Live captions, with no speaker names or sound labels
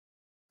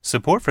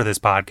Support for this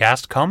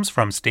podcast comes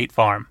from State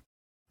Farm.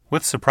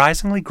 With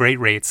surprisingly great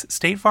rates,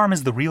 State Farm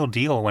is the real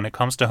deal when it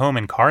comes to home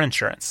and car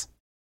insurance.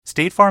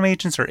 State Farm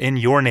agents are in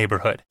your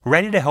neighborhood,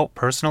 ready to help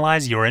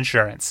personalize your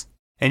insurance.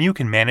 And you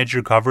can manage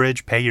your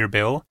coverage, pay your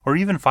bill, or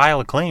even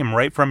file a claim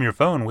right from your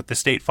phone with the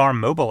State Farm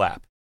mobile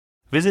app.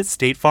 Visit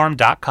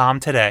statefarm.com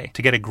today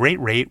to get a great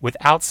rate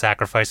without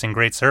sacrificing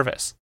great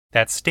service.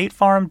 That's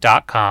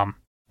statefarm.com.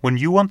 When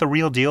you want the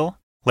real deal,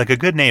 like a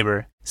good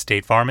neighbor,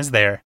 State Farm is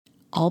there.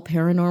 All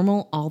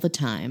paranormal, all the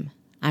time.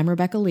 I'm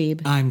Rebecca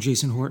Lieb. I'm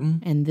Jason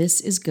Horton. And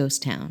this is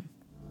Ghost Town.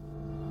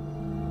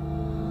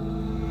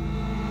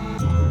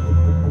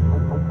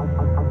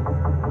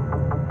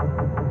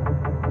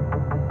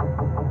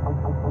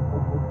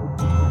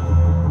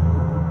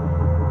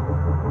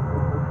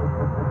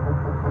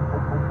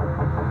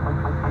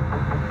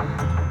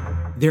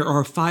 There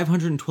are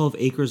 512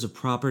 acres of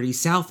property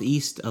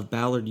southeast of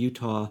Ballard,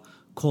 Utah,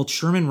 called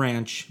Sherman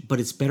Ranch, but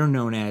it's better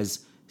known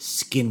as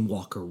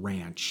Skinwalker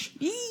Ranch.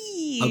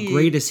 A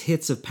greatest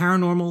hits of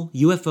paranormal,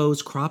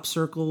 UFOs, crop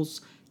circles,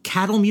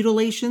 cattle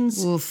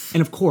mutilations, and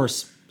of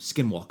course,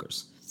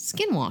 skinwalkers.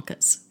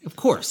 Skinwalkers. Of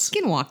course.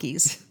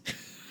 Skinwalkies.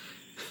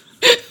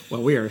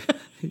 Well,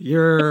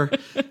 you're,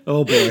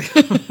 oh boy.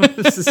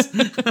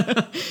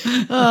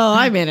 Oh,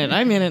 I'm in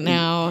it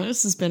now.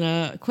 This has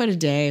been quite a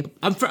day.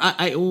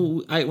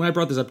 When I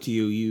brought this up to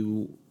you,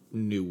 you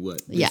knew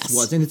what this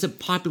was. And it's a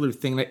popular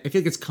thing. I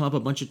feel like it's come up a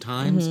bunch of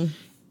times. Mm-hmm.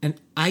 And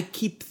I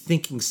keep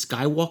thinking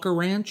Skywalker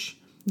Ranch,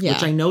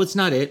 which I know it's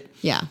not it.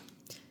 Yeah.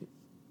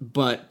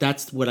 But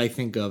that's what I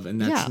think of,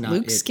 and that's not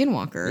Luke it.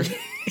 Skinwalker.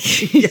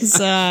 He's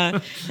a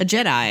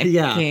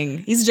Jedi king.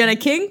 He's a Jedi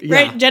king,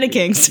 right? Jedi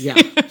kings. Yeah.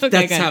 Okay,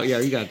 that's how,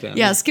 you got that.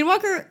 Yeah,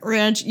 Skinwalker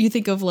Ranch, you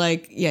think of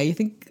like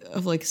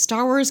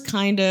Star Wars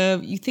kind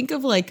of. You think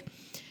of like,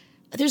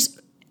 there's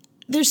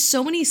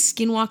so many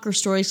Skinwalker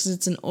stories because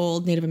it's an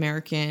old Native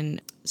American,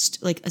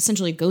 like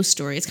essentially a ghost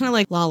story. It's kind of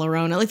like La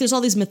Llorona. Like there's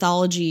all these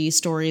mythology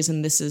stories,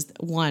 and this is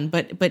one,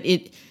 but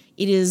it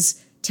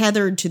is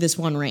tethered to this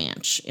one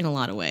ranch in a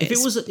lot of ways. If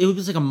it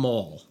was like a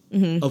mall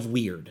of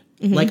weird.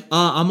 Mm-hmm. Like,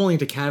 I'm only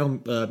into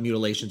cattle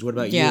mutilations. What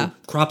about you?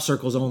 Crop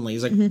circles only.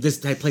 It's like, this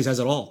place has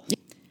it all. It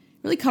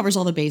really covers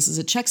all the bases.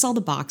 It checks all the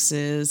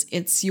boxes.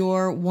 It's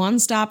your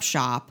one-stop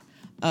shop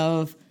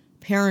of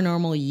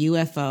paranormal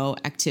UFO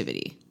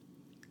activity.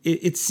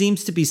 It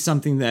seems to be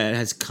something that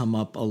has come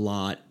up a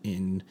lot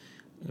in...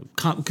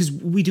 because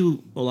we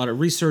do a lot of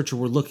research, or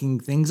we're looking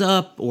things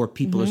up, or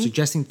people are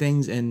suggesting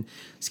things, and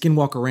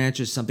Skinwalker Ranch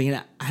is something.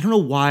 And I don't know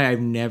why I've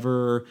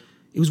never...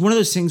 It was one of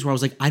those things where I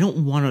was like, I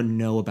don't want to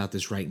know about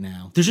this right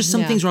now. There's just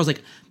some things where I was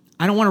like,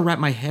 I don't want to wrap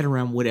my head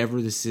around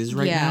whatever this is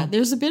right now. Yeah,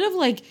 there's a bit of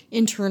like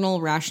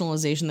internal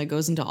rationalization that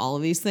goes into all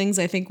of these things,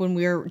 I think, when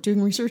we're doing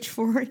research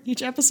for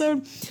each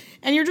episode.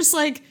 And you're just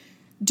like,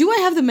 do I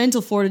have the mental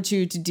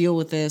fortitude to deal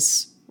with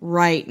this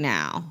right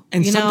now?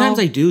 And sometimes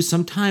I do.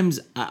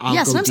 Sometimes I'll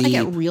go sometimes deep.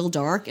 I get real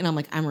dark and I'm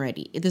like, I'm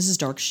ready. This is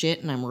dark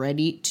shit and I'm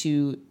ready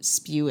to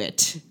spew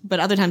it.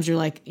 But other times you're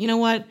like, you know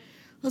what?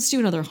 Let's do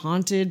another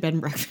haunted bed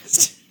and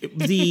breakfast.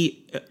 The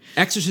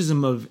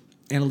exorcism of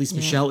Annalise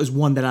Michelle is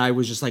one that I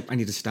was just like, I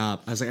need to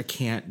stop. I was like, I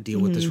can't deal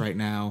with this right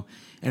now.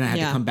 And I had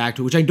to come back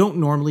to it, which I don't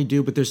normally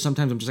do, but there's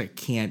sometimes I'm just like, I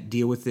can't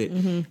deal with it.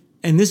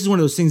 And this is one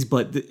of those things,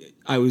 but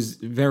I was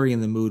very in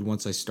the mood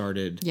once I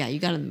started. Yeah, you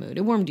got in the mood.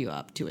 It warmed you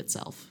up to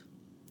itself.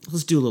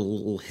 Let's do a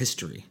little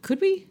history.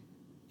 Could we?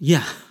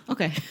 Yeah.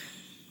 Okay.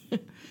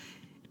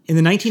 In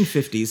the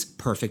 1950s,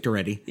 perfect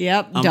already.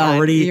 Yep, done.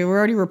 We're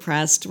already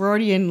repressed. We're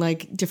already in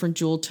like different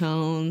jewel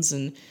tones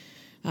and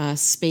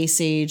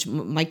space age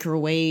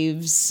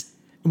microwaves.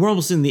 We're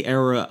almost in the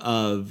era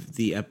of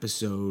the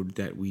episode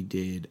that we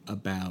did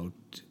about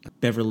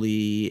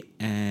Beverly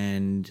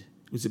and...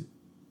 Was it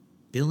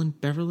Bill and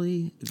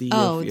Beverly? The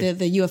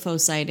UFO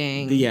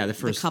sighting. The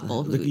first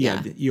couple who... the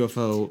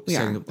UFO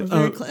sighting.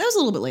 That was a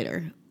little bit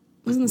later.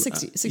 It was in the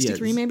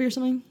 63 maybe or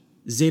something?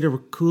 Zeta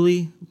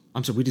Reticuli.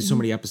 I'm sorry, we did so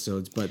many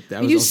episodes, but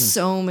that we do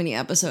so many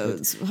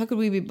episodes. How could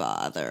we be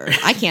bothered?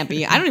 I can't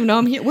be. I don't even know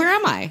I'm here. Where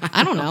am I?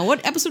 I don't know.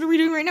 What episode are we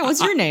doing right now?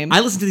 What's your name?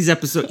 I listen to these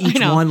episodes, each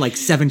one like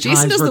 7 times.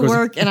 Jason does the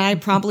work, and I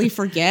promptly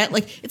forget.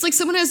 Like it's like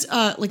someone has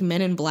like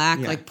Men in Black,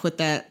 like put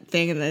that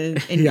thing and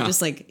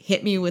just like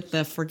hit me with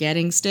the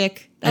forgetting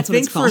stick. That's what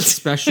it's called. I think for a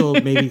special,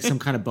 maybe some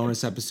kind of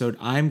bonus episode,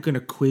 I'm going to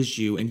quiz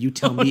you, and you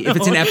tell me if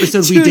it's an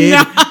episode we did.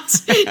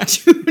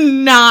 Do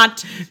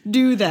not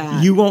do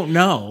that. You won't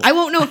know. I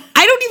won't know.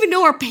 I don't even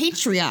know our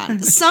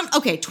Patreon.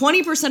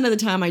 20% of the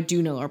time I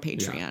do know our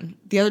Patreon. Yeah.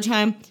 The other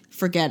time,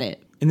 forget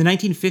it. In the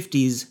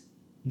 1950s,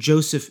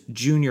 Joseph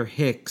Jr.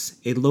 Hicks,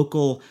 a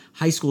local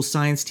high school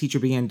science teacher,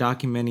 began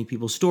documenting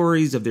people's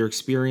stories of their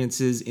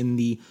experiences in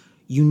the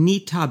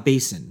Uinta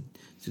Basin.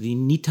 So the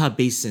Uinta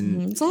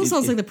Basin... It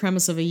sounds like the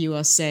premise of a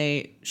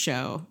USA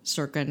show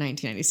circa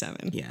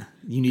 1997. Yeah.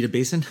 You need a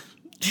basin?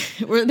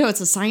 No,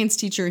 it's a science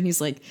teacher, and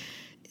he's like...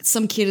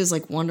 Some kid is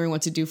like wondering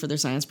what to do for their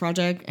science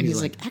project, and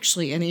he's like,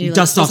 actually... And he like,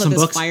 dust off some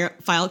books?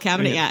 File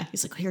cabinet, yeah.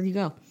 He's like, here you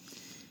go.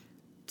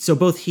 So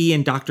both he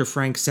and Dr.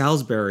 Frank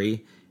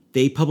Salisbury,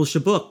 they published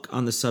a book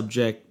on the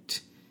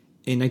subject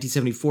in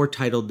 1974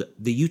 titled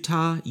The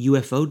Utah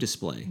UFO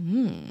Display.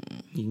 You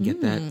can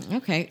get that.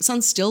 Okay.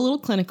 Sounds still a little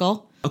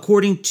clinical.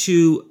 According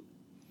to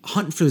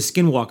Hunt for the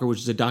Skinwalker, which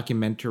is a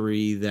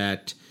documentary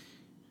but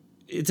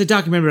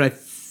I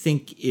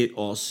think it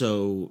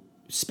also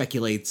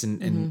speculates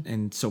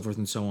and so forth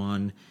and so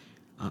on.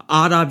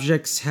 Odd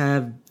objects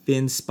have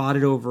been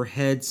spotted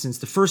overhead since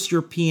the first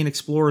European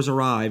explorers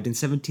arrived in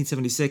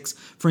 1776.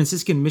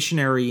 Franciscan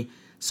missionary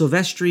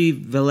Silvestre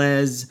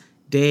Velez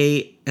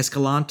de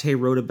Escalante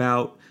wrote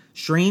about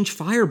strange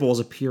fireballs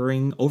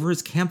appearing over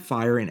his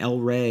campfire in El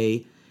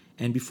Rey.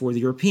 And before the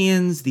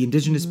Europeans, the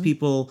indigenous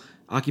people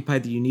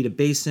occupied the Uinta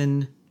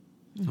Basin.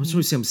 I'm supposed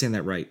to say I'm saying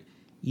that right.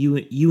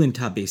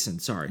 Uinta Basin,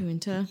 sorry.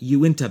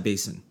 Uinta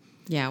Basin.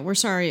 Yeah, we're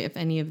sorry if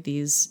any of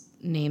these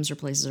names or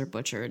places are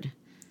butchered.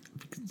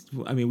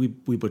 I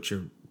mean, we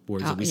butcher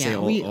words that we say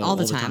all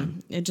the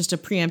time. Just a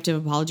preemptive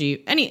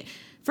apology.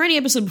 For any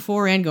episode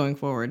before and going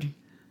forward.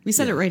 We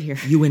said it right here.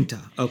 Uinta,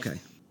 okay.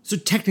 So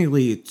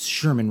technically it's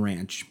Sherman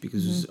Ranch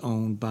because it was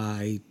owned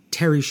by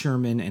Terry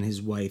Sherman and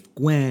his wife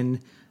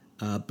Gwen,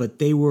 but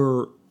they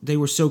were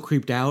so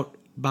creeped out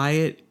by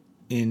it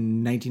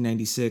in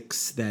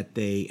 1996 that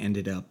they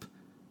ended up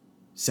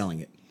selling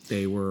it.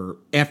 They were,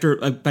 after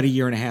about a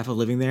year and a half of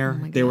living there,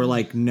 they were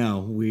like, no,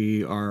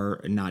 we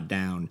are not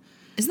down.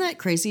 Isn't that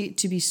crazy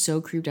to be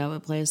so creeped out by a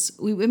place?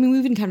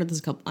 We've encountered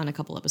this on a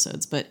couple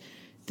episodes, but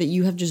that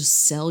you have to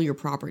just sell your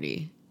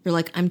property. You're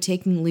like, I'm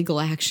taking legal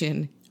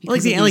action.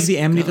 Like the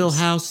Amityville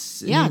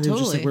house. Yeah, totally.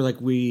 Just like, we're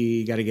like,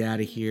 we got to get out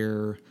of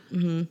here.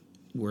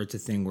 Where it's a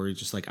thing where you're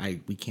just like,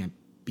 we can't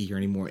be here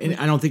anymore. And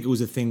I don't think it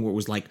was a thing where it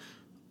was like,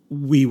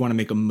 we want to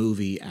make a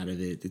movie out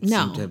of it.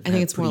 I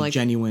think it's more like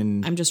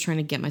genuine. I'm just trying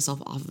to get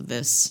myself off of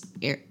this,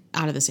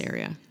 out of this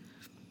area.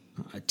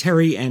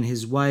 Terry and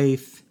his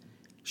wife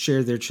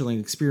shared their chilling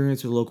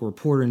experience with a local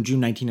reporter in June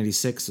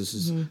 1996. This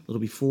is a little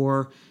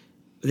before.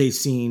 They've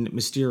seen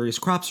mysterious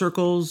crop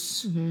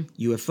circles,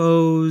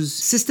 UFOs,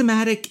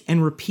 systematic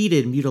and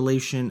repeated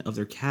mutilation of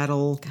their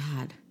cattle.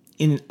 God.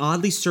 In an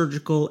oddly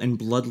surgical and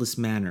bloodless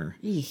manner.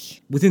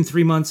 Eek. Within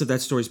 3 months of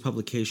that story's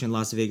publication,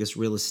 Las Vegas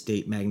real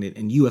estate magnate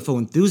and UFO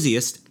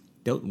enthusiast,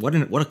 what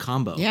a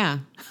combo. Yeah.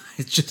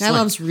 It's just Guy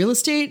loves real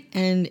estate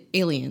and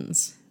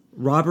aliens.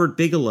 Robert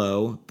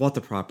Bigelow bought the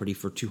property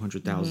for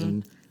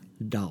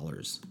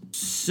 $200,000.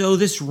 So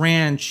this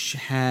ranch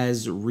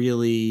has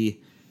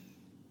really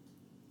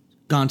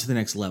gone to the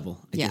next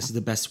level, I guess is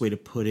the best way to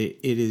put it.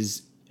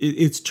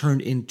 It's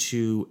turned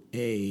into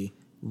a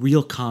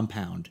real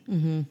compound.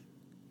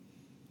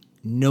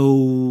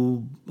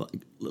 No,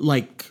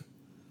 like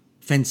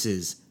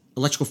fences,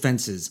 electrical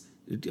fences,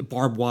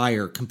 barbed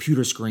wire,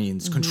 computer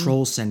screens,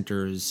 control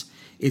centers.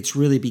 It's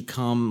really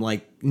become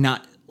like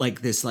not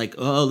like this, like,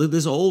 oh,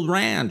 this old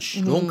ranch,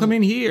 don't come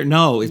in here.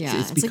 No,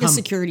 it's become like a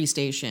security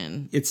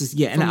station.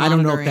 And I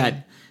don't know if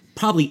that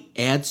probably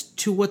adds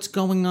to what's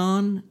going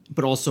on,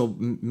 but also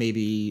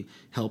maybe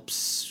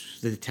helps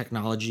the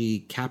technology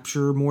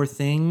capture more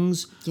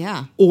things.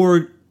 Yeah.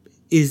 Or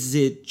is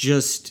it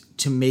just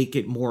to make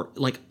it more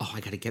like, oh, I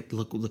got to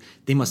look,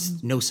 they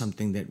must know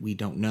something that we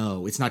don't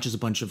know. It's not just a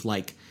bunch of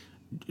like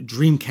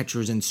dream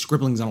catchers and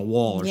scribblings on a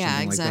wall or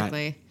something like that. Yeah,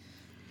 exactly.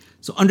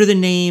 So under the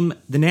name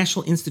the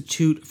National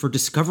Institute for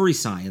Discovery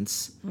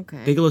Science,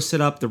 Bigelow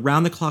set up the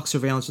round-the-clock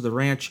surveillance of the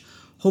ranch,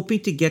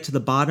 hoping to get to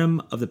the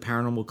bottom of the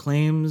paranormal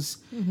claims.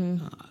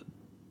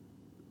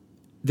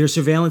 Their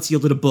surveillance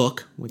yielded a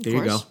book. There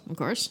you go. Of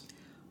course.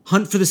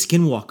 Hunt for the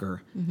Skinwalker.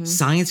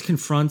 Science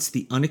confronts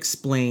the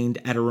unexplained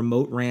at a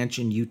remote ranch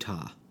in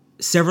Utah.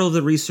 Several of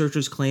the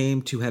researchers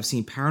claim to have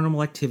seen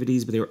paranormal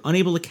activities, but they were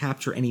unable to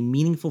capture any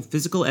meaningful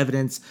physical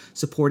evidence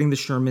supporting the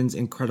Shermans'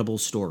 incredible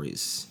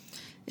stories.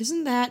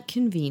 Isn't that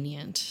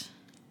convenient?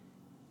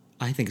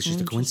 I think it's just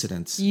a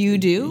coincidence. You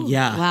do?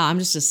 Yeah. Wow, I'm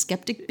just a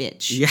skeptic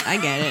bitch. Yeah.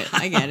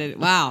 I get it.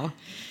 Wow.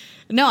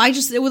 No,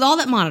 with all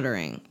that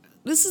monitoring,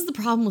 this is the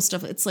problem with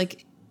stuff. It's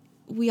like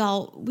we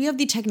have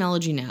the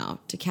technology now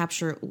to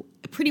capture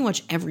pretty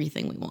much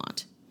everything we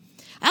want.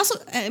 I also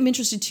am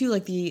interested too,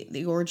 like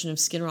the origin of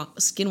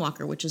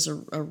Skinwalker, which is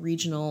a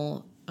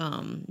regional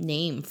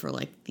name for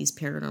like these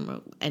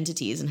paranormal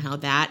entities, and how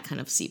that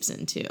kind of seeps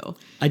in too.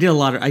 I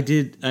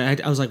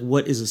was like,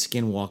 what is a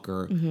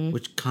Skinwalker?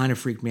 Which kind of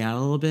freaked me out a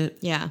little bit.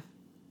 Yeah.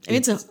 I mean,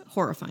 it's a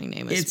horrifying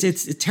name. It's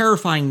a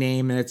terrifying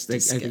name, and it's like,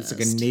 I think it's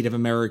like a Native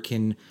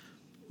American,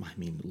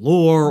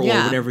 lore or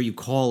whatever you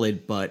call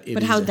it. But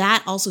how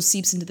that also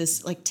seeps into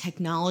this like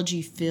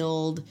technology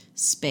filled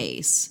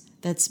space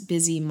that's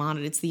busy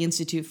monitored. It's the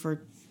Institute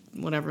for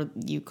whatever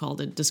you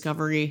called it,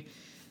 discovery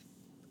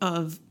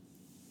of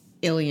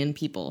alien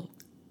people.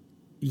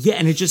 Yeah,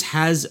 and it just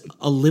has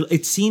a little.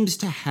 It seems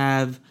to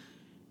have,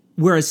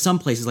 whereas some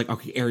places like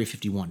Area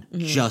 51,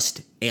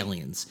 just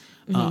aliens.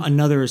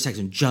 Another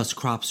section, just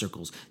crop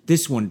circles.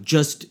 This one,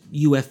 just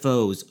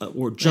UFOs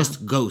or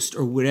just ghosts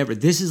or whatever.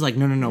 This is like,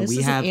 no. This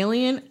is an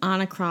alien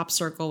on a crop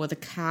circle with a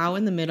cow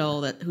in the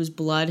middle whose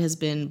blood has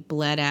been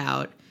bled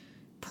out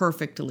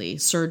perfectly,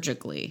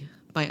 surgically,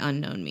 by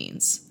unknown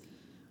means.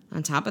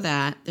 On top of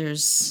that,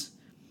 there's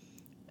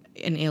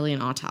an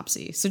alien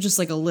autopsy. So just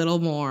like a little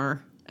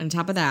more. On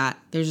top of that,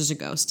 there's just a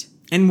ghost.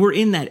 And we're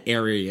in that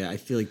area. I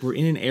feel like we're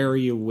in an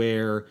area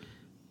where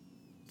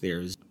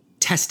there's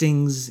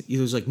testings,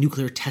 there's like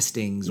nuclear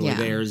testings, or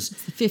there's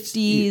the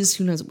 50s.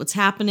 Who knows what's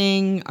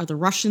happening? Are the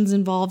Russians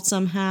involved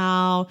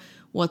somehow?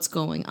 What's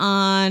going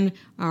on?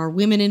 Are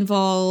women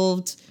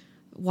involved?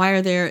 Why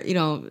are there,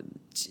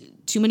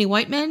 too many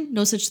white men?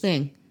 No such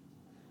thing.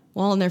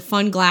 Well, in their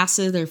fun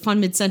glasses, their fun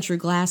mid-century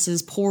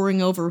glasses,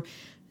 poring over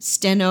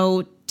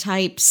steno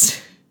types,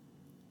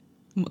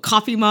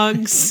 coffee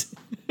mugs.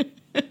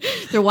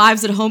 Their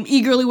wives at home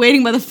eagerly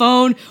waiting by the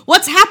phone.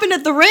 What's happened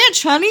at the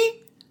ranch,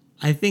 honey?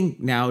 I think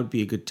now would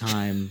be a good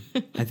time.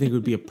 I think it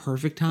would be a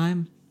perfect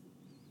time.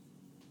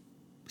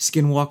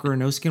 Skinwalker or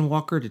no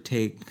Skinwalker, to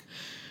take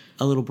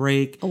a little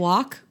break. A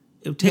walk?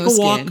 Take a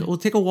walk. We'll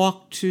take a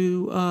walk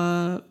to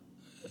a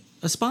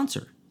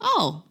sponsor.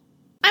 Oh,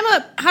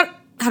 I'm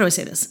how do I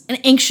say this? An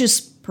anxious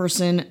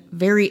person,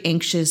 very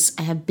anxious.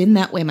 I have been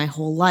that way my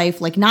whole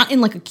life. Like, not in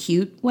like a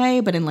cute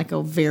way, but in like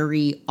a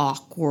very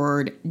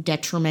awkward,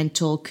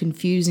 detrimental,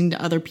 confusing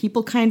to other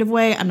people kind of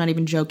way. I'm not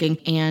even joking.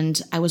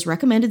 And I was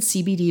recommended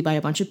CBD by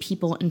a bunch of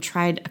people and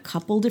tried a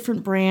couple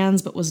different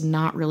brands, but was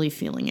not really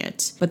feeling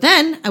it. But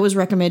then I was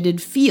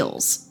recommended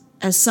Feels.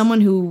 As someone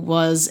who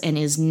was and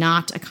is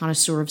not a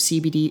connoisseur of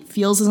CBD,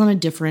 Feels is on a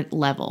different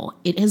level.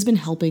 It has been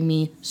helping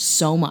me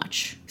so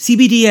much.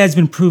 CBD has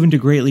been proven to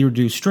greatly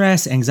reduce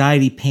stress,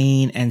 anxiety,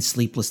 pain, and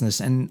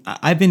sleeplessness. And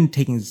I've been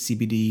taking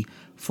CBD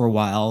for a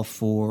while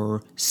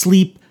for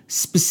sleep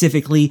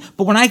specifically.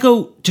 But when I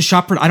go to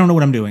shop for it, I don't know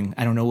what I'm doing.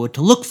 I don't know what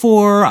to look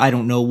for. I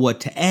don't know what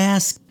to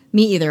ask.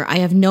 Me either. I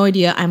have no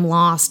idea. I'm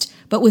lost.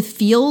 But with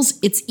Feels,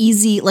 it's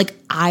easy. Like,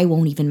 I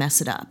won't even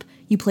mess it up.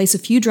 You place a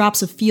few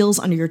drops of Feels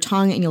under your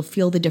tongue and you'll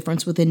feel the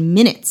difference within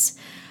minutes.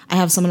 I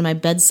have some on my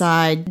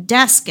bedside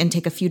desk and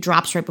take a few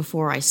drops right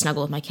before I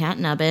snuggle with my cat,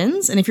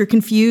 Nubbins. And if you're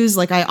confused,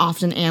 like I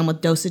often am with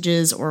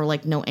dosages or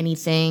like know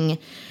anything,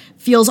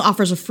 Feels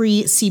offers a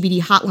free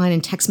CBD hotline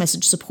and text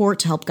message support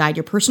to help guide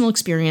your personal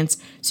experience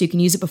so you can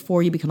use it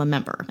before you become a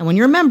member. And when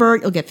you're a member,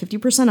 you'll get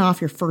 50%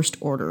 off your first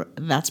order.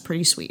 That's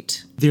pretty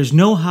sweet. There's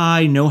no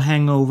high, no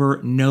hangover,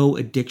 no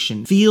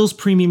addiction. Feels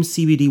Premium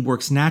CBD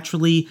works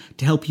naturally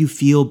to help you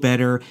feel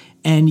better,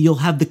 and you'll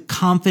have the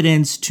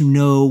confidence to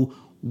know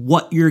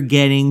what you're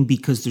getting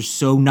because they're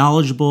so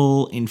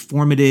knowledgeable,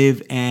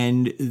 informative,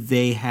 and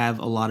they have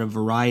a lot of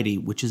variety,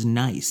 which is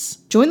nice.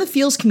 Join the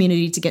Feels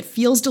community to get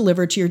Feels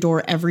delivered to your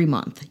door every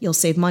month. You'll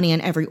save money on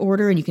every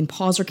order, and you can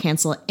pause or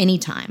cancel at any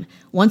time.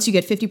 Once you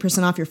get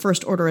 50% off your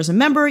first order as a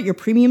member, your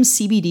premium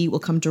CBD will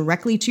come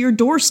directly to your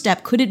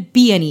doorstep. Could it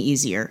be any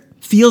easier?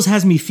 Feels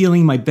has me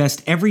feeling my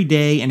best every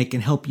day, and it can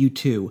help you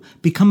too.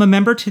 Become a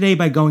member today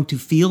by going to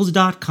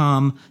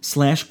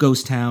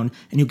feels.com/ghosttown,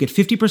 and you'll get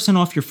 50%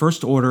 off your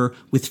first order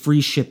with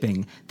free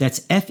shipping.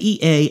 That's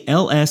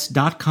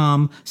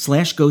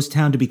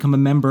FEALS.com/ghosttown to become a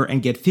member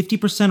and get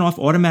 50% off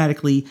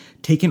automatically,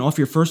 taken off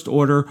your first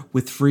order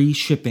with free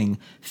shipping.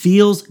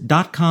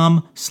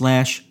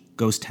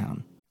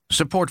 Feels.com/ghosttown.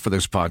 Support for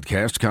this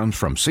podcast comes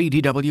from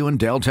CDW and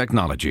Dell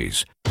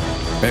Technologies.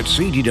 At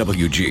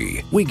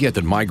CDWG, we get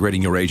that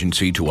migrating your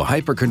agency to a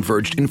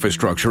hyper-converged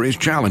infrastructure is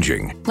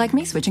challenging. Like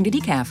me switching to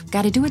decaf.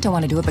 Gotta do it, don't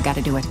want to do it, but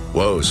gotta do it.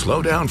 Whoa,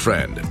 slow down,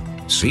 friend.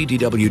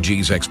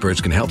 CDWG's experts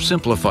can help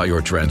simplify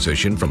your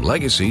transition from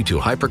legacy to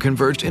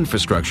hyper-converged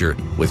infrastructure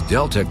with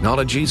Dell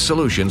Technologies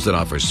solutions that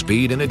offer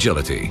speed and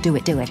agility. Do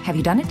it, do it. Have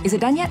you done it? Is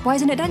it done yet? Why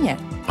isn't it done yet?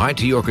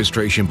 IT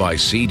orchestration by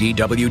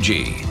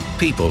CDWG.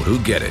 People who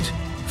get it.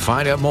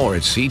 Find out more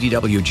at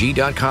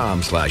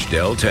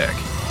cdwg.com/Dell Tech.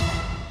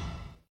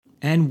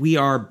 And we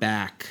are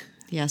back.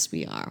 Yes,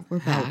 we are. We're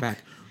back. We're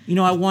back.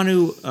 I want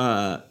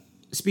to,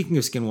 speaking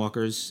of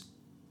skinwalkers,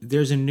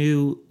 there's a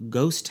new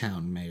Ghost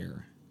Town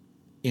mayor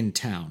in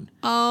town.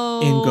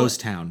 Oh. In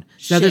Ghost Town.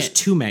 Now there's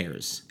two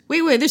mayors.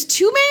 Wait, there's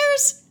two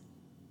mayors?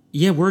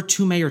 Yeah, we're a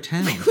two-mayor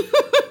town.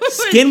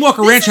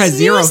 Skinwalker Ranch has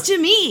zero. This is news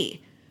to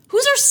me.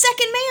 Who's our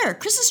second mayor?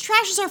 Chris's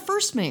Trash is our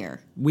first mayor.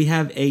 We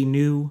have a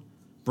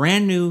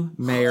brand new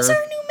mayor. Who's our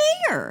new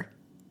mayor?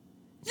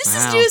 This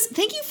is news.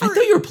 Thank you for... I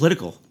thought you were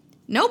political.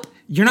 Nope.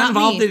 You're not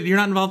involved. Me. You're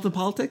not involved in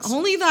politics.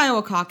 Only the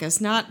Iowa caucus,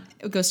 not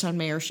Ghost Town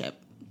mayorship.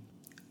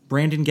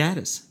 Brandon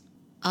Gaddis.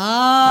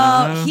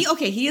 He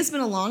has been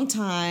a long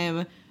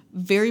time,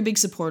 very big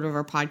supporter of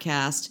our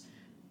podcast.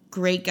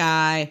 Great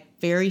guy,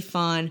 very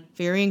fun,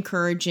 very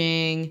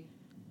encouraging.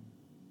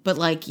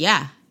 But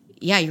yeah,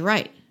 you're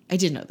right. I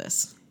did know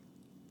this.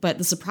 But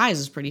the surprise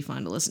is pretty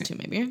fun to listen to,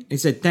 maybe. He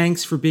said,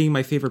 "Thanks for being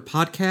my favorite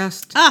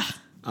podcast."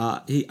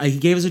 He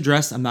gave his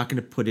address. I'm not going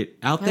to put it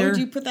out there. Why would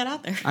you put that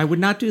out there? I would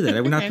not do that.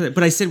 I would not put it.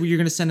 But I said, well, you're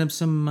going to send him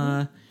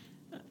some...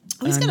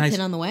 he's got a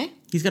pin on the way.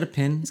 He's got a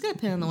pin? He's got a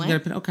pin on the way. He's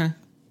got a pin? Okay.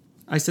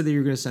 I said that you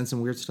were going to send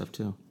some weird stuff,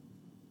 too.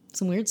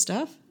 Some weird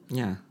stuff?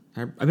 Yeah.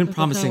 I've been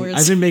promising.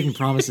 I've been making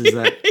promises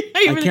that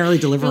I can't really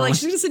deliver on.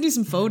 She's going to send you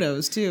some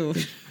photos, too.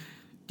 Do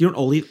you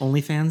know what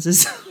OnlyFans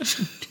is?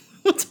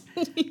 What's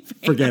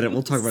OnlyFans? Forget it.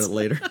 We'll talk about it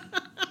later.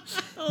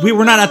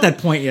 We're not at that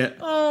point yet.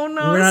 Oh,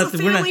 no. It's a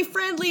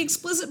family-friendly,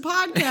 explicit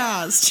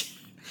podcast.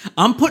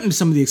 I'm putting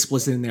some of the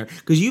explicit in there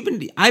because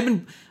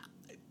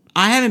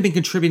I haven't been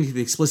contributing to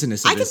the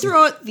explicitness of I can this.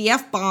 throw out the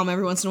F-bomb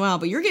every once in a while,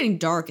 but you're getting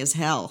dark as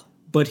hell.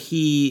 But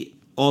he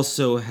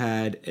also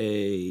had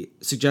a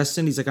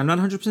suggestion. He's like, I'm not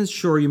 100%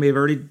 sure. You may have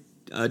already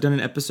done an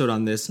episode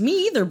on this.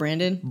 Me either,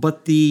 Brandon.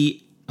 But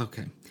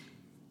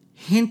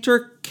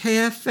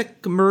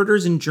Hinterkaifeck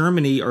murders in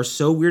Germany are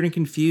so weird and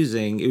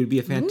confusing. It would be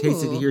a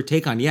fantastic to hear your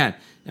take on. Yeah,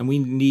 and we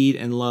need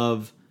and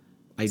love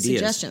ideas.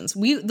 Suggestions.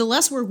 The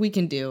less work we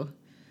can do,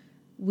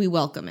 we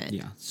welcome it.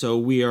 Yeah, so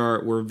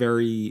we're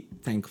very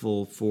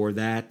thankful for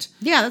that.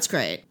 Yeah, that's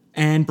great.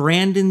 And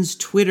Brandon's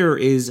Twitter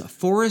is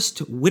Forrest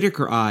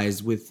Whitaker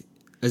Eyes with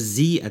a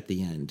Z at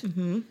the end.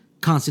 Mm-hmm.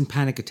 Constant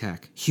panic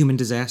attack. Human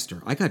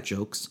disaster. I got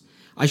jokes.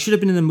 I should have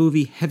been in the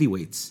movie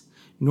Heavyweights.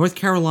 North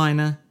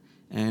Carolina,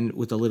 and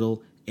with a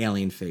little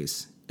alien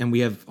face. And we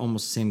have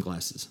almost the same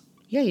glasses.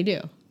 Yeah, you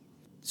do.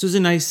 So it's a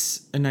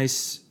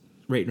nice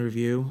rate and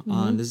review.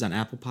 This is on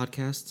Apple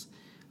Podcasts.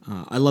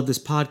 I love this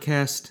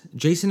podcast.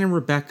 Jason and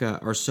Rebecca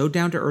are so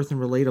down to earth and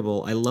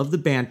relatable. I love the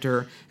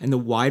banter and the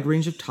wide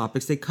range of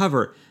topics they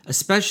cover,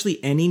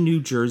 especially any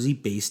New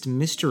Jersey-based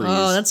mysteries.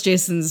 Oh, that's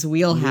Jason's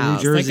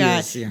wheelhouse. New Jersey that guy,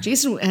 is, yeah.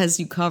 Jason has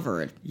you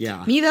covered.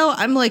 Yeah. Me though,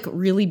 I'm like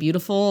really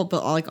beautiful,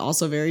 but like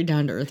also very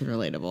down to earth and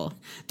relatable.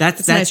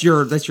 That's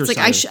your It's like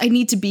side. I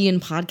need to be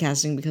in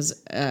podcasting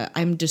because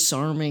I'm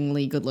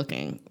disarmingly good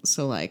looking.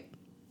 So like,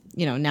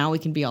 now we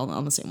can be all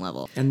on the same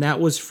level. And that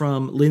was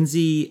from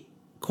Lindsay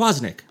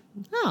Kwasnick.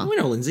 Oh, We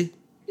know Lindsay.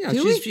 Yeah,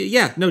 Do we?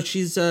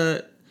 she's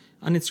on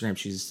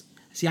Instagram.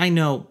 I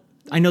know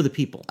the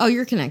people. Oh,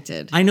 you're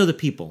connected. I know the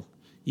people.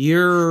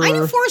 You're I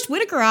know Forrest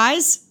Whitaker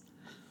eyes.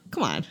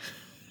 Come on.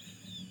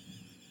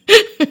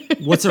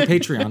 What's our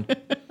Patreon?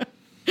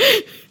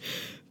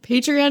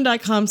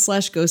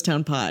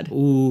 Patreon.com/ghosttownpod.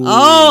 Ooh.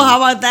 Oh, how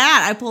about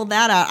that? I pulled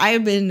that out. I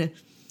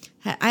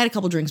had a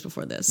couple drinks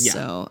before this,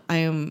 so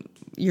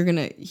you're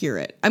gonna hear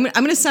it. I'm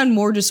gonna sound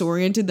more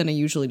disoriented than I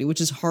usually do,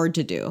 which is hard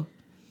to do.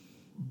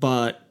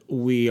 But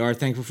we are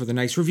thankful for the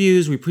nice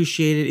reviews. We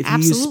appreciate it. If you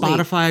use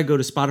Spotify, go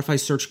to Spotify,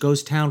 search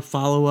Ghost Town,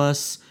 follow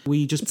us.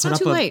 We just It's put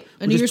not up too late.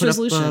 A New Year's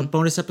resolution. a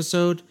bonus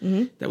episode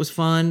that was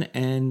fun,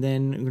 and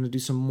then I'm going to do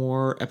some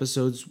more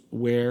episodes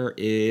where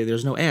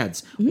there's no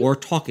ads or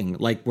talking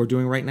like we're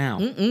doing right now.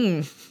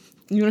 You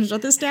want to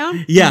shut this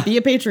down? Yeah. Be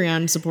a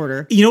Patreon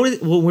supporter. You know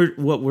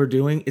what we're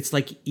doing? It's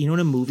like, in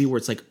a movie where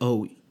it's like,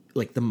 oh,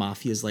 like the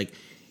mafia is like,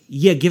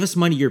 yeah, give us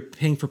money. You're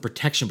paying for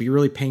protection, but you're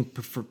really paying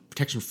for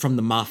protection from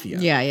the mafia.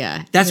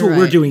 Yeah. That's You're what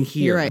we're right. doing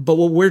here. You're right. But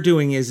what we're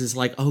doing is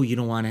like, oh, you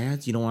don't want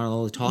ads? You don't want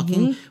all the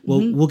talking?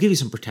 We'll give you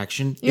some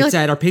protection. It's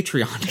at our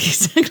Patreon.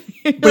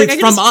 Exactly. But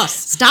it's from us.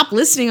 Stop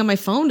listening on my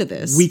phone to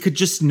this. We could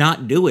just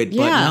not do it,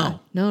 yeah.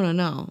 but no.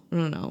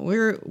 No.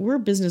 We're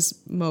business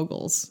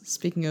moguls.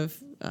 Speaking of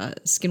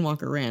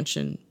Skinwalker Ranch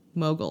and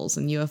moguls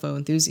and UFO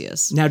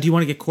enthusiasts. Now, do you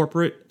want to get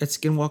corporate at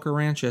Skinwalker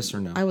Ranch, yes or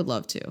no? I would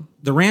love to.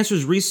 The ranch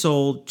was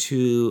resold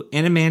to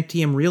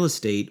Animantium Real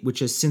Estate,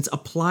 which has since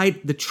applied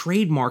the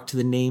trademark to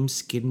the name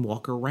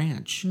Skinwalker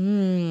Ranch.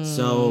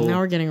 So Now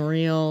we're getting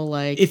real,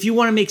 like... if you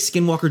want to make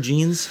Skinwalker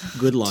jeans,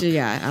 good luck.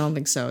 Yeah, I don't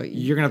think so.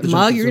 You're gonna have to jump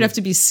Mug, through you're gonna have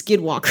to be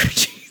Skidwalker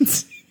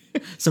jeans.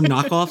 Some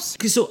knockoffs.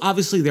 'Cause so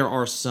obviously there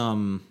are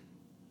some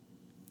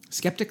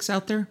skeptics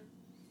out there.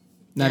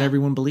 Not Yeah.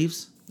 everyone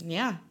believes.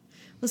 Yeah.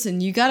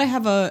 Listen, you gotta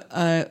have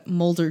a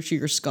molder to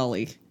your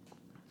Scully.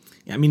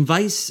 I mean,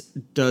 Vice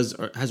has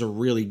a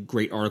really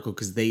great article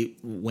because they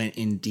went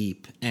in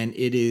deep, and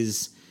it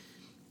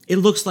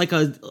looks like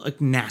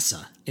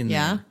NASA in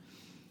Yeah. there.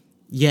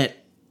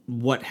 Yet,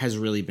 what has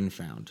really been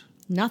found?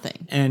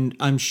 Nothing. And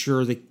I'm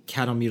sure the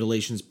cattle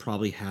mutilations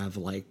probably have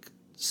like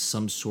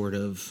some sort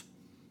of,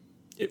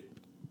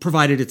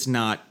 provided it's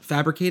not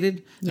fabricated.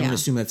 I'm Yeah. going to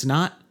assume that's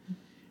not.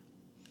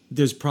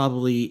 There's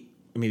probably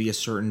maybe a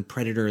certain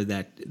predator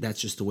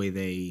that's just the way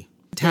they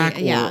attack.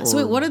 Yeah. So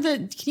wait, what are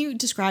can you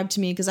describe to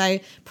me? Because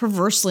I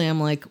perversely am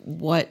like,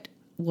 what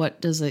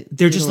does it?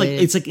 They're just like,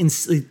 it's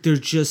like, they're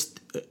just,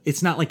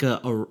 it's not like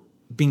a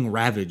being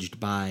ravaged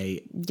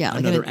by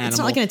another animal. It's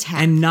not like an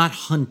attack. And not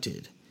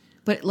hunted.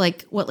 But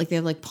like what? Like they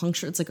have like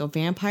puncture. It's like a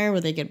vampire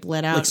where they get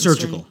bled out. Like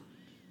surgical.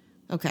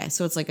 Okay,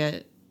 so it's like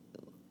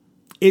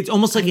It's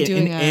almost like I'm an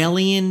doing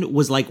alien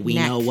was like, we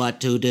neck. know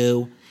what to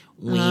do.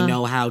 We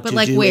know how to do. But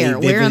like where?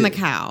 Where on the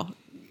cow?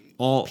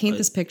 All Paint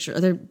this picture. Are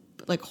there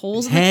like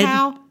holes in head? the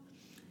cow?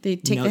 They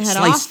take the head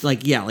sliced, off.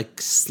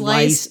 like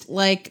Sliced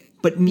like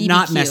but BBQ.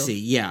 not messy.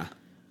 Yeah,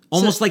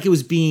 almost like it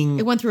was being.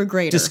 It went through a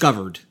grater.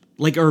 Discovered,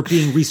 or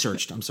being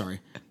researched. I'm sorry.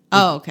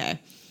 Oh, okay.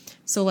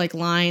 So like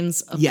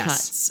lines of Yes.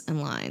 cuts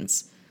and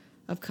lines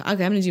of. Okay, I'm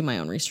gonna do my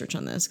own research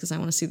on this because I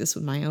want to see this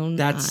with my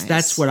own eyes.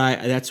 That's what I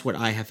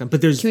have found.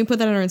 But there's Can we put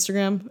that on our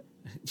Instagram?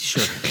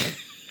 sure.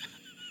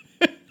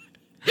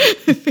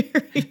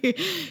 Very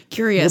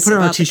curious We'll put it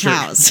on a about the t-shirt.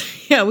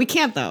 cows. Yeah, we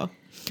can't though.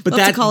 But We'll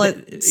have to that- call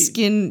it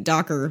Skin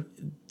Docker.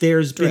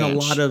 There's been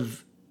Ranch.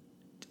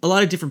 a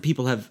lot of different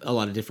people have a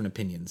lot of different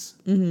opinions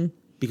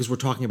because we're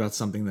talking about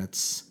something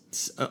that's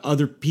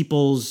other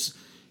people's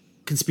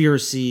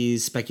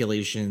conspiracies,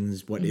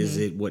 speculations. What is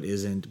it? What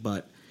isn't?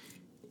 But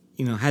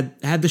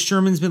had the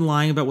Shermans been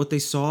lying about what they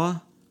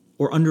saw,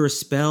 or under a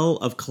spell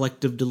of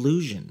collective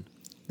delusion?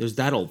 There's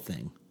that old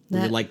thing.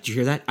 Where you're like, did you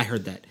hear that? I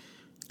heard that.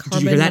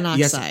 Did you hear that?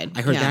 Monoxide. Yes,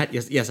 I heard that.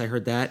 Yes, I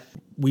heard that.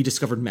 We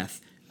discovered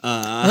meth.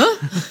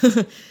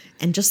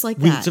 And just like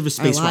that, It was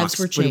space our lives rocks,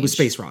 were but changed. it was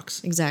space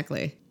rocks.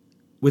 Exactly.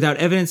 Without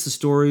evidence, the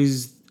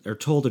stories are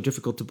told are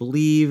difficult to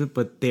believe,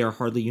 but they are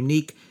hardly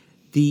unique.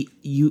 The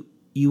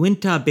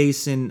Uinta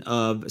Basin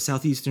of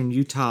southeastern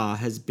Utah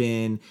has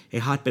been a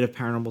hotbed of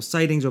paranormal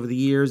sightings over the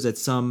years that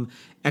some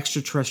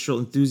extraterrestrial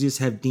enthusiasts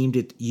have deemed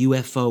it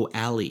UFO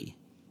Alley.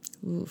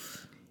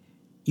 Oof.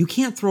 You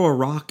can't throw a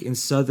rock in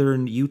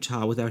southern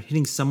Utah without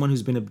hitting someone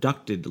who's been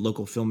abducted,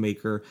 local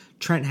filmmaker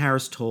Trent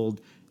Harris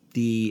told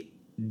the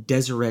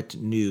Deseret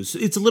News.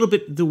 It's a little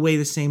bit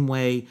the same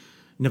way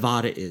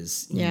Nevada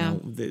is, you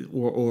know,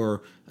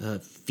 or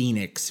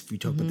Phoenix. If you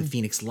talk about the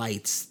Phoenix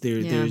Lights,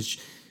 there's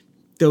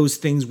those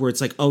things where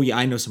it's like, oh yeah,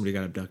 I know somebody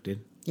got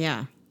abducted.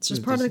 Yeah, it's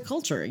just part of the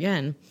culture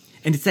again.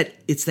 And it's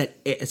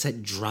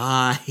that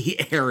dry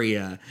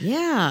area.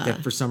 Yeah,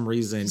 that for some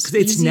reason, because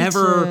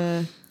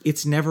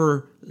it's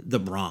never the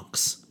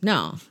Bronx.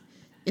 No,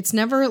 it's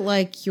never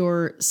like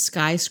your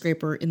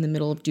skyscraper in the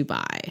middle of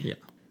Dubai. Yeah.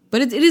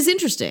 But it is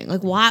interesting.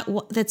 Like, why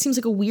that seems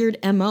like a weird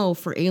MO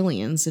for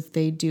aliens if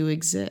they do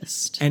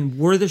exist. And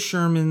were the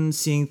Shermans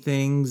seeing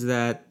things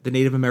that the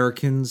Native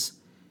Americans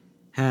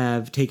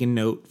have taken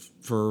note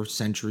for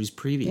centuries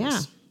previous?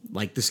 Yeah.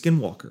 Like the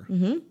Skinwalker.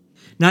 Mm-hmm.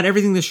 Not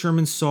everything the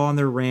Shermans saw on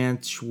their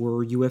ranch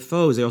were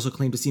UFOs. They also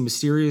claimed to see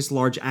mysterious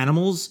large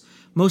animals,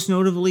 most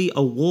notably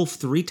a wolf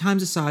 3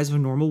 times the size of a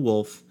normal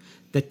wolf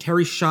that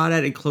Terry shot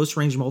at close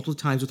range multiple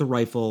times with a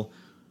rifle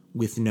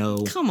with no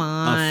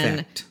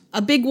effect.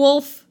 A big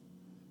wolf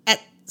at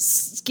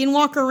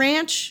Skinwalker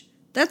Ranch?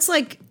 That's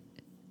like,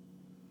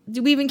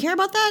 do we even care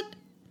about that?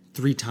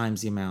 3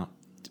 times the amount.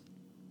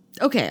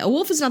 Okay, a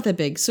wolf is not that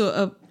big,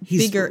 so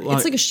bigger.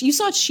 It's like you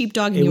saw a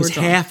sheepdog and you were It was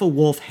half a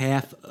wolf,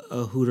 half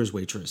a Hooters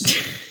waitress.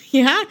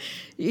 Yeah?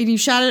 And you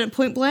shot it at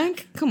point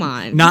blank? Come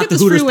on. Not the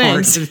Hooters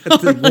part,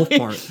 the wolf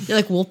part. You're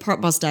like, wolf part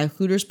must die.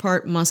 Hooters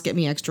part must get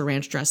me extra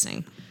ranch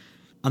dressing.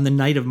 On the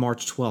night of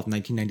March 12th,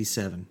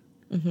 1997,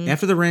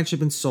 after the ranch had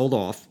been sold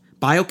off,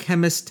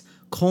 biochemist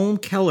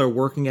Colm Keller,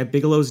 working at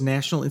Bigelow's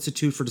National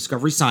Institute for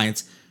Discovery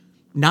Science,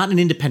 not an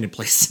independent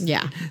place.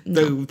 Yeah.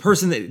 The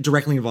person that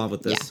directly involved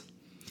with this,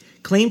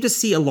 claimed to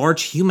see a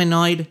large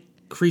humanoid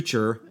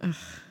creature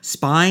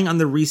spying on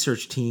the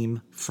research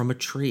team from a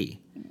tree.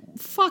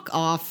 Fuck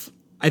off.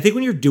 I think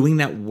when you're doing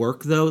that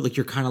work, though, like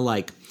you're kind of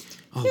like,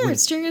 oh, You're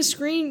staring at a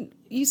screen.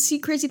 You see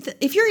crazy things.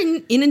 If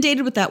you're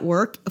inundated with that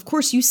work, of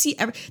course you see.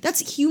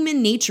 That's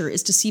human nature,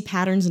 is to see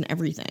patterns in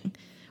everything,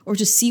 or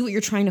to see what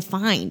you're trying to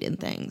find in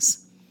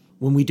things.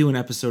 when we do an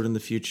episode in the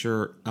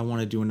future, I want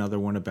to do another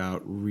one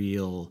about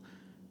real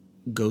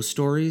ghost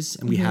stories,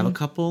 and we have a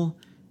couple.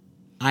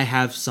 I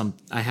have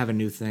a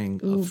new thing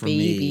for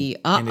me,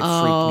 and it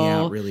freaked me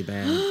out really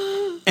bad.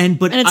 And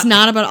it's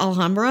not about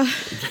Alhambra.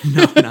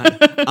 No, not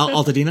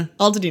Altadena.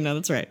 Altadena,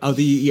 that's right. Oh,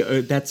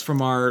 that's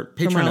from our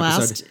Patreon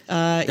episode.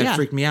 That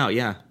freaked me out.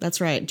 Yeah, that's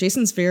right.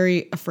 Jason's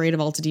very afraid of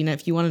Altadena.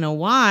 If you want to know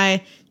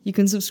why, you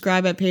can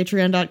subscribe at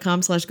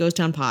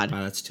patreon.com/ghosttownpod.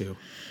 Wow, that's two.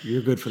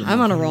 You're good for the.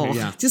 I'm on a roll.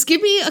 Yeah. Just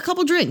give me a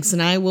couple drinks,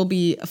 and I will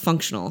be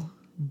functional.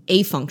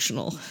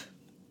 Afunctional.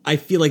 I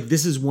feel like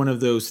this is one of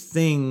those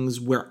things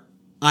where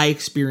I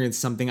experienced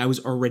something. I was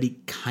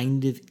already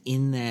kind of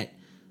in that.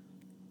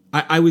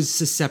 I was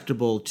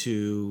susceptible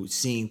to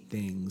seeing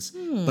things,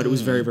 but it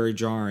was very, very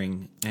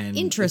jarring. And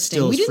interesting. It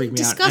still We didn't freaked me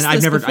out. discuss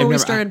And this before we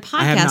started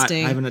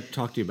podcasting. I haven't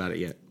talked to you about it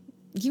yet.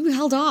 You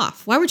held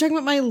off. Why were we talking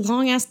about my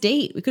long ass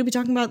date? We could be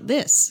talking about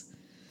this.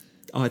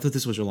 Oh, I thought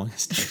this was your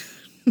longest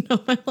date.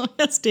 No, my long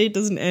ass date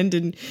doesn't end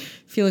in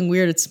feeling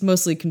weird. It's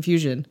mostly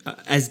confusion.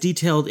 As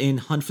detailed in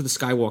Hunt for the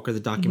Skywalker, the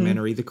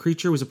documentary, the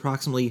creature was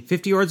approximately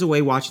 50 yards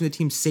away, watching the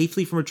team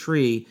safely from a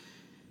tree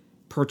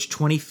perched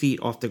 20 feet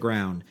off the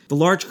ground. The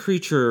large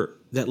creature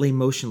that lay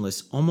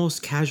motionless,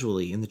 almost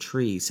casually in the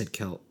tree, said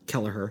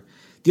Kelleher.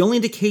 The only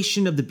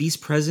indication of the beast's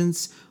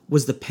presence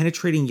was the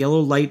penetrating yellow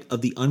light of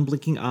the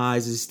unblinking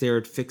eyes as it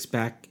stared fixed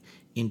back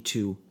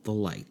into the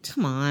light.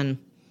 Come on.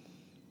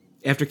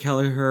 After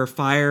Kelleher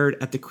fired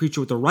at the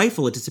creature with a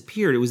rifle, it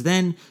disappeared. It was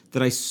then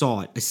that I saw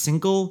it. A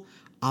single,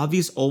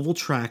 obvious oval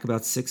track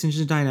about 6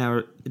 inches in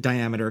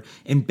diameter,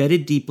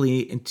 embedded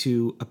deeply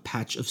into a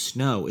patch of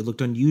snow. It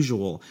looked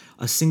unusual.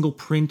 A single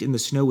print in the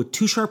snow with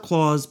 2 sharp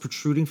claws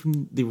protruding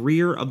from the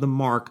rear of the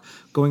mark,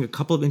 going a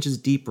couple of inches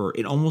deeper.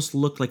 It almost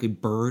looked like a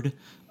bird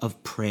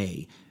of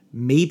prey.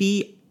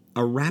 Maybe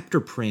a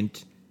raptor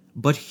print,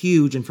 but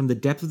huge, and from the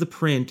depth of the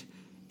print,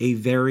 a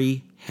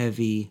very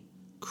heavy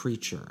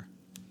creature.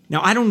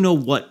 Now, I don't know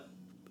what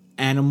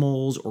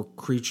animals or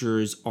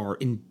creatures are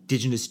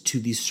indigenous to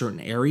these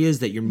certain areas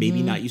that you're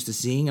maybe not used to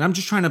seeing, and I'm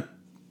just trying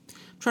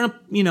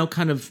to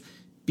kind of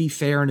be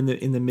fair and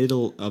in the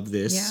middle of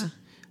this. Yeah.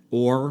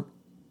 Or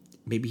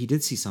maybe he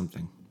did see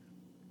something.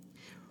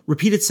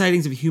 Repeated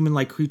sightings of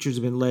human-like creatures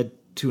have been led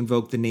to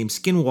invoke the name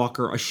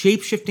Skinwalker, a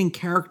shape-shifting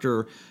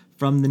character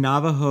from the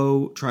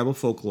Navajo tribal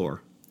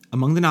folklore.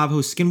 Among the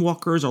Navajo,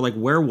 skinwalkers are like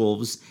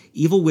werewolves,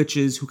 evil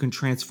witches who can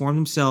transform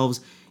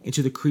themselves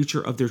into the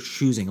creature of their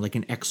choosing, like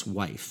an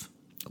ex-wife.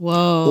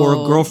 Whoa. Or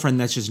a girlfriend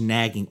that's just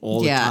nagging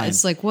all the time. Yeah,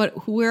 it's like,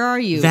 where are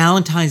you?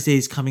 Valentine's Day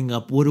is coming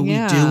up. What are we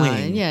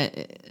doing? Yeah.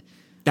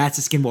 That's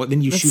a skinwalker.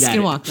 Then you shoot at it.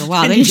 Skinwalker.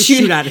 Wow. Then Then you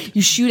shoot at it.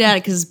 You shoot at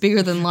it because it's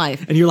bigger than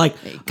life. And you're like,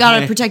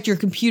 Gotta protect your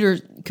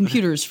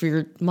computers for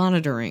your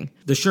monitoring.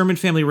 The Sherman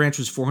family ranch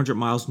was 400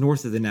 miles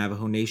north of the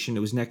Navajo Nation. It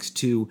was next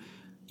to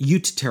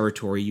Ute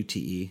territory,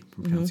 UTE, if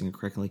I'm pronouncing it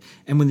correctly.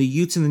 And when the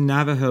Utes and the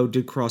Navajo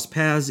did cross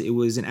paths, it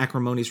was an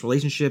acrimonious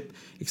relationship,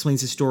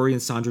 explains historian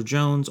Sandra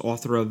Jones,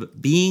 author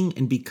of Being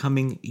and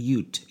Becoming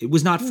Ute. It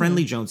was not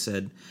friendly, Jones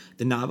said.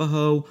 The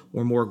Navajo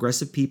were more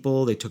aggressive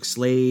people. They took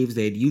slaves.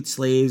 They had Ute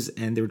slaves,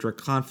 and they were in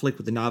direct conflict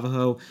with the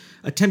Navajo.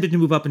 Attempted to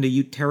move up into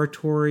Ute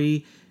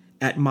territory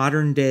at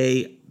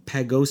modern-day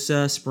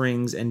Pagosa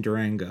Springs and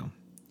Durango.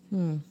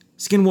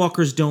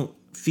 Skinwalkers don't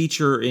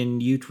feature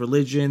in Ute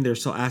religion. There are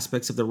still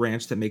aspects of the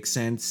ranch that make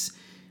sense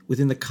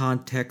within the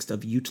context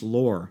of Ute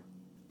lore.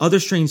 Other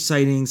strange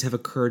sightings have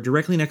occurred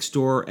directly next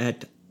door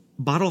at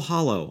Bottle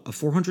Hollow, a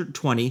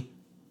 420.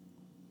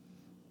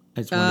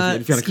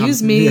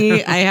 Excuse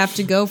me, I have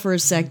to go for a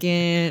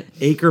second.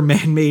 Acre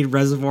man-made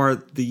reservoir,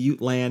 the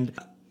Ute land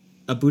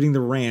abutting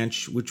the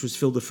ranch, which was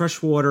filled with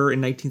fresh water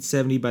in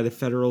 1970 by the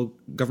federal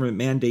government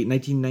mandate. In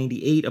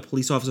 1998, a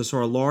police officer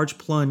saw a large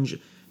plunge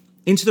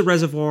into the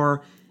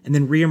reservoir and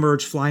then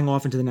reemerged flying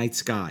off into the night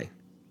sky.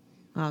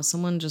 Wow,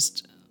 someone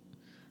just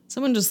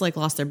like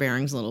lost their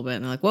bearings a little bit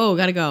and they're like, whoa,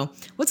 gotta go.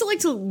 What's it like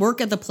to work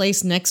at the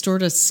place next door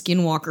to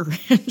Skinwalker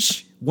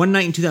Ranch? One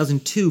night in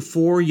 2002,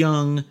 4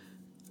 young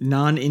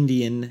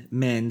non-Indian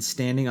men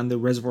standing on the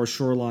reservoir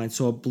shoreline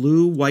saw a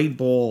blue-white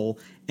ball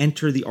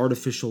enter the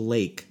artificial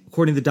lake.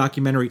 According to the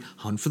documentary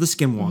Hunt for the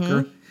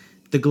Skinwalker,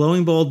 the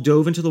glowing ball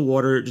dove into the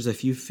water just a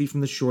few feet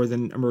from the shore,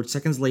 then emerged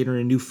seconds later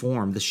in a new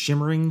form. The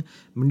shimmering,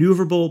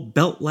 maneuverable,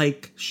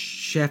 belt-like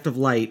shaft of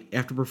light.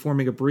 After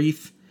performing a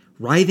brief,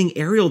 writhing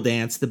aerial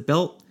dance, the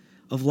belt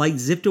of light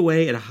zipped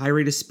away at a high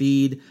rate of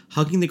speed,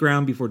 hugging the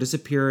ground before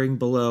disappearing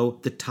below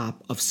the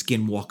top of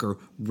Skinwalker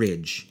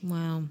Ridge.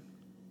 Wow.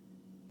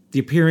 The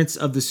appearance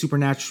of the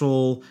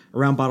supernatural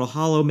around Bottle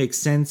Hollow makes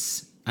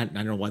sense. I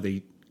don't know why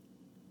it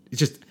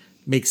just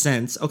makes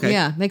sense. Okay.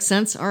 Yeah, makes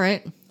sense. All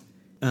right.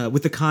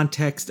 With the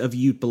context of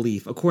Ute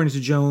belief. According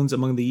to Jones,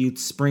 among the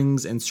Utes,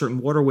 springs and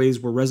certain waterways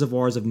were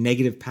reservoirs of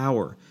negative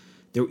power.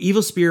 There were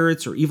evil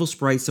spirits or evil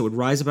sprites that would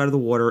rise up out of the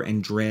water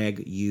and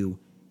drag you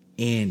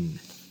in.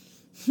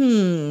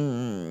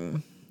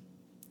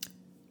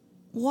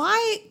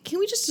 Why, can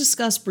we just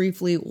discuss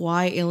briefly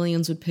why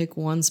aliens would pick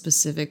one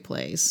specific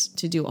place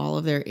to do all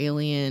of their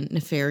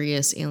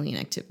nefarious alien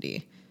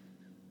activity?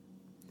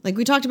 Like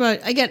we talked about,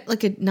 I get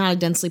like not a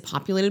densely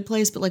populated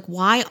place, but like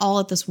why all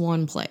at this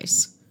one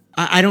place?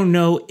 I don't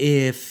know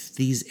if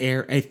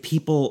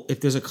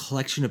if there's a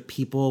collection of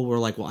people where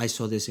like, well, I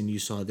saw this and you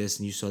saw this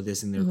and you saw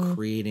this, and they're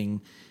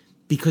creating,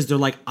 because they're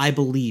like, I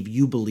believe,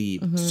 you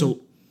believe,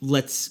 so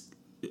let's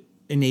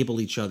enable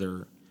each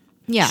other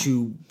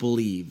to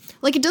believe.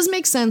 Like it does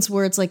make sense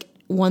where it's like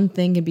one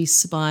thing can be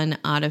spun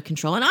out of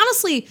control. And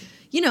honestly,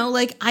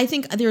 like I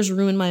think there's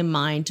room in my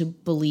mind to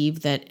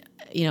believe that,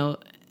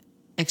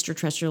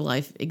 extraterrestrial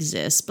life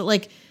exists, but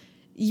like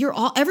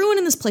everyone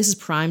in this place is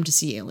primed to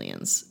see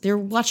aliens. They're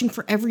watching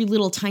for every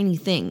little tiny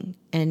thing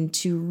and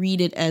to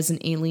read it as an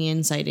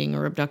alien sighting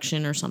or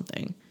abduction or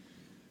something.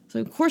 So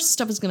of course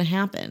stuff is going to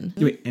happen.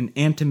 And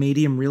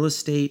Antimadium Real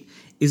Estate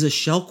is a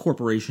shell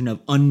corporation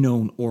of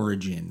unknown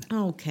origin.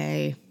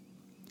 Okay.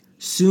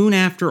 Soon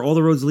after all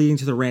the roads leading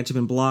to the ranch had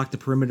been blocked, the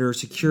perimeter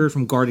secured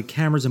from guarded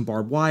cameras and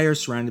barbed wire,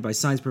 surrounded by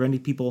signs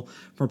preventing people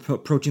from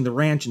approaching the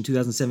ranch. In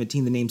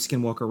 2017, the name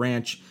Skinwalker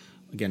Ranch,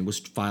 again, was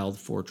filed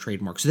for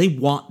trademark. So they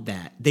want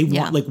that. They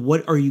want, like,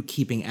 what are you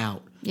keeping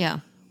out? Yeah.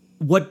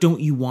 What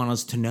don't you want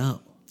us to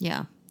know?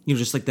 Yeah.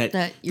 Just like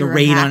the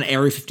raid on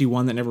Area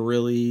 51 that never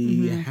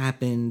really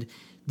happened.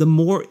 The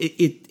more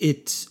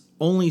it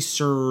only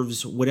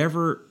serves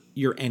whatever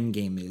your end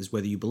game is,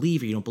 whether you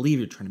believe or you don't believe,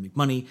 you're trying to make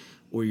money,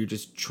 or you're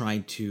just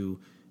trying to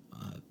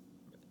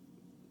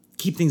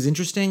keep things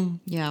interesting.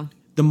 Yeah.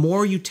 The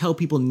more you tell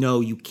people,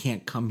 no, you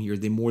can't come here,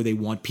 the more they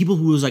want. People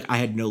who was like, I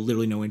had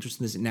literally no interest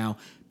in this, and now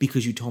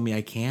because you told me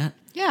I can't,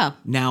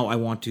 now I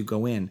want to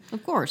go in.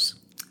 Of course.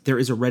 There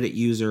is a Reddit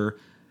user,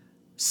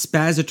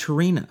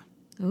 Spazzaturina.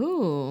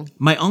 Ooh.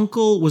 My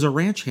uncle was a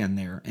ranch hand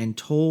there and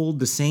told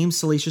the same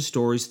salacious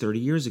stories 30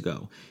 years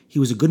ago. He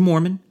was a good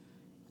Mormon,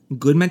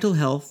 good mental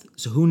health,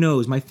 so who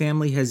knows? My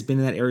family has been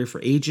in that area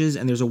for ages,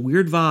 and there's a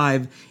weird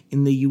vibe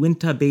in the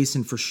Uinta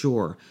Basin for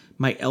sure.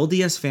 My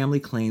LDS family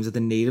claims that the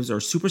natives are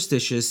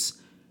superstitious,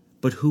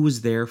 but who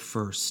was there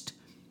first?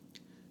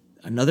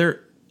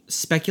 Another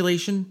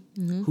speculation,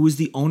 who is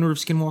the owner of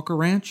Skinwalker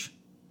Ranch?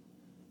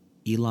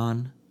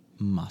 Elon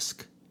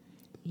Musk.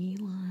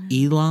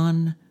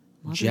 Elon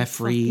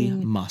Jeffrey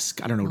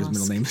Musk. I don't know what his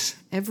middle name is.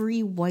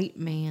 Every white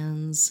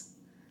man's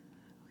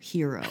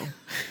hero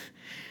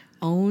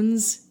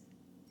owns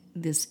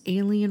this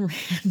alien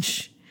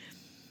ranch.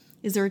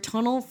 Is there a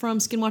tunnel from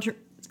Skinwalker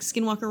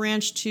Skinwalker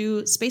Ranch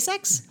to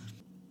SpaceX?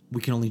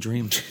 We can only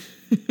dream.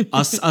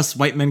 us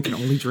white men can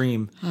only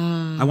dream.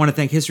 I want to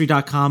thank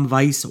History.com,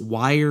 Vice,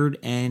 Wired,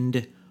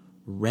 and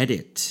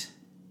Reddit.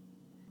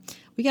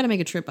 We got to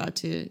make a trip out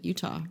to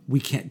Utah. We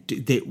can't.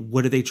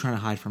 What are they trying to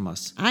hide from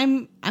us? I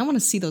want to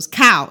see those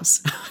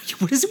cows.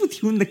 What is it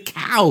with you and the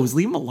cows?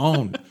 Leave them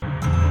alone.